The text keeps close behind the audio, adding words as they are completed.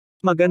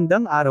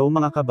Magandang araw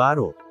mga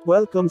kabaro.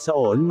 Welcome sa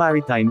All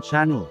Maritime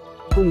Channel.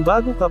 Kung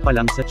bago ka pa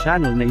lang sa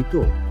channel na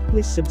ito,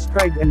 please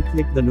subscribe and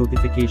click the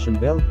notification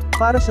bell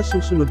para sa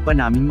susunod pa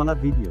naming mga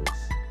videos.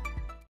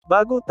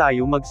 Bago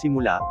tayo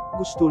magsimula,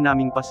 gusto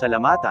naming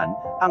pasalamatan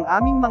ang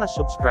aming mga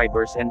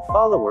subscribers and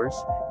followers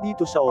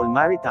dito sa All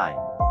Maritime.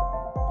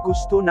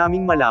 Gusto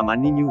naming malaman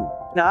ninyo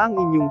na ang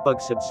inyong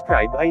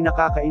pag-subscribe ay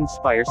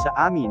nakaka-inspire sa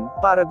amin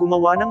para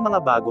gumawa ng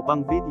mga bago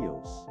pang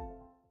videos.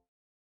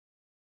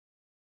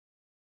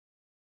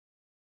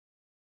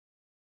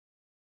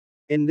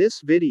 In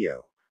this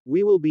video,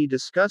 we will be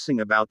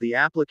discussing about the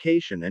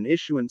application and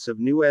issuance of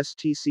new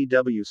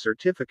STCW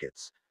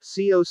certificates,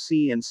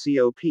 COC and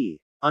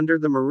COP, under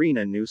the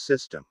Marina new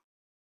system.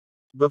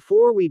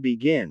 Before we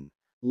begin,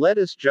 let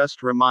us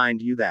just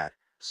remind you that,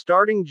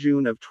 starting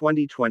June of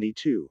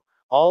 2022,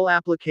 all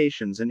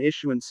applications and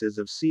issuances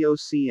of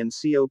COC and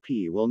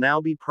COP will now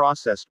be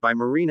processed by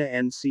Marina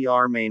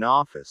NCR main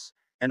office,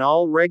 and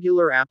all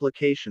regular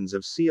applications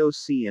of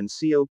COC and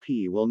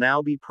COP will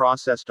now be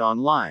processed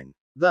online.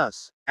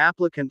 Thus,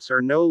 applicants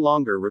are no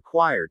longer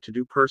required to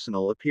do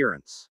personal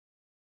appearance.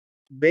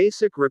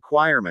 Basic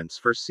requirements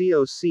for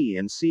COC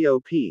and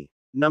COP.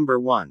 Number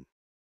 1.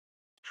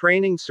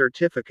 Training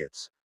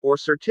certificates, or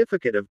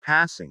certificate of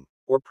passing,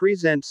 or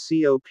present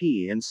COP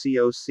and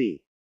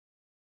COC.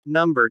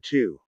 Number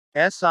 2.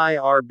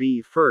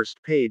 SIRB first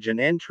page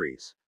and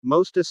entries,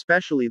 most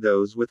especially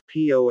those with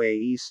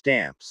POAE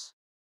stamps.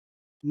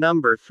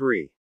 Number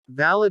 3.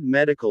 Valid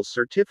medical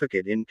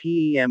certificate in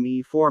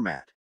PEME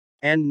format.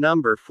 And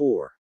number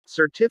 4.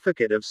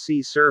 Certificate of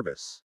C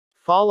service.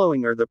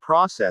 Following are the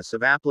process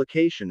of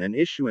application and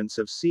issuance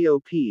of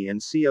COP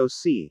and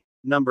COC.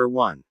 Number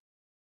 1.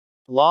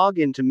 Log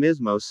into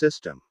MISMO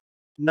system.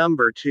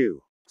 Number 2.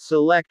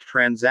 Select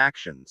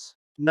transactions.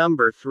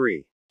 Number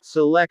 3.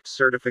 Select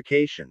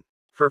certification.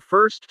 For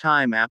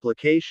first-time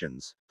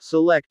applications,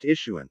 select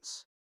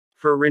issuance.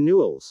 For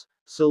renewals,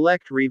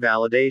 select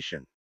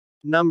revalidation.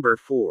 Number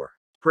 4.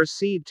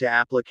 Proceed to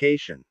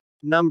application.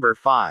 Number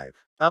 5.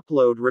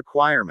 Upload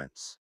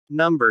requirements.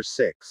 Number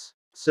 6.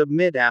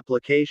 Submit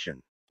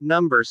application.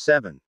 Number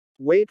 7.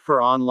 Wait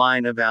for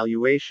online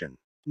evaluation.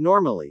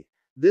 Normally,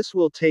 this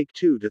will take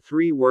 2 to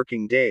 3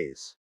 working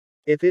days.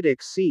 If it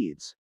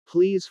exceeds,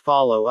 please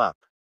follow up.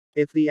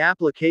 If the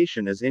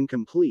application is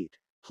incomplete,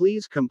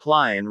 please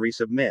comply and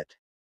resubmit.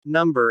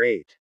 Number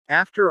 8.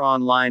 After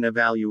online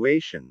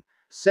evaluation,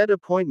 set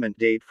appointment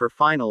date for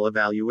final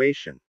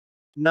evaluation.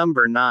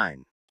 Number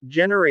 9.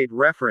 Generate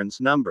reference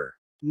number.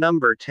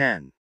 Number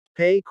 10.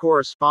 Pay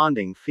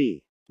corresponding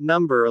fee.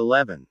 Number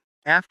 11.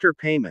 After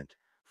payment,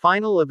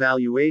 final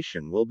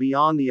evaluation will be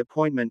on the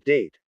appointment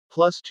date,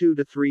 plus 2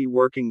 to 3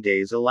 working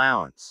days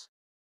allowance.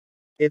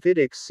 If it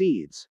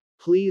exceeds,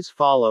 please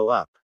follow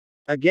up.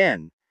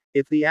 Again,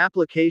 if the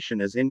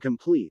application is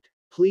incomplete,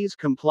 please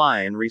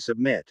comply and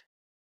resubmit.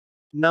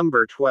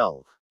 Number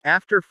 12.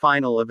 After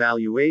final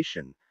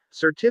evaluation,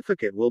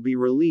 certificate will be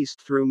released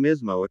through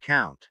MISMO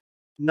account.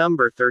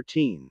 Number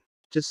 13.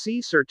 To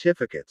see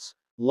certificates,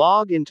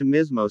 log into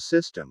MISMO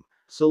system,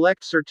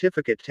 select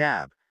Certificate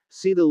tab,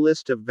 see the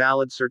list of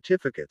valid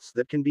certificates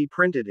that can be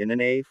printed in an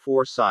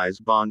A4 size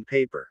bond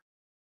paper.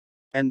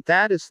 And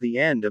that is the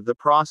end of the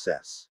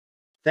process.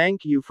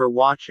 Thank you for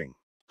watching.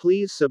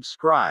 Please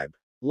subscribe,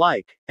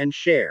 like, and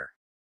share.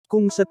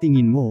 Kung sa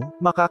tingin mo,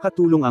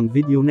 makakatulong ang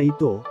video na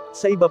ito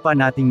sa iba pa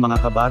nating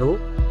mga kabaro,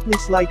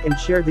 please like and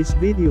share this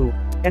video,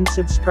 and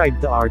subscribe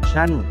to our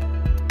channel.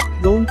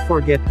 Don't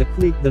forget to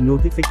click the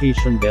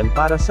notification bell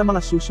para sa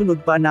mga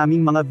susunod pa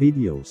naming mga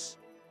videos.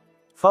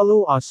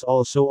 Follow us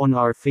also on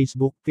our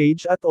Facebook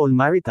page at All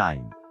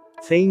Maritime.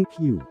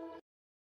 Thank you.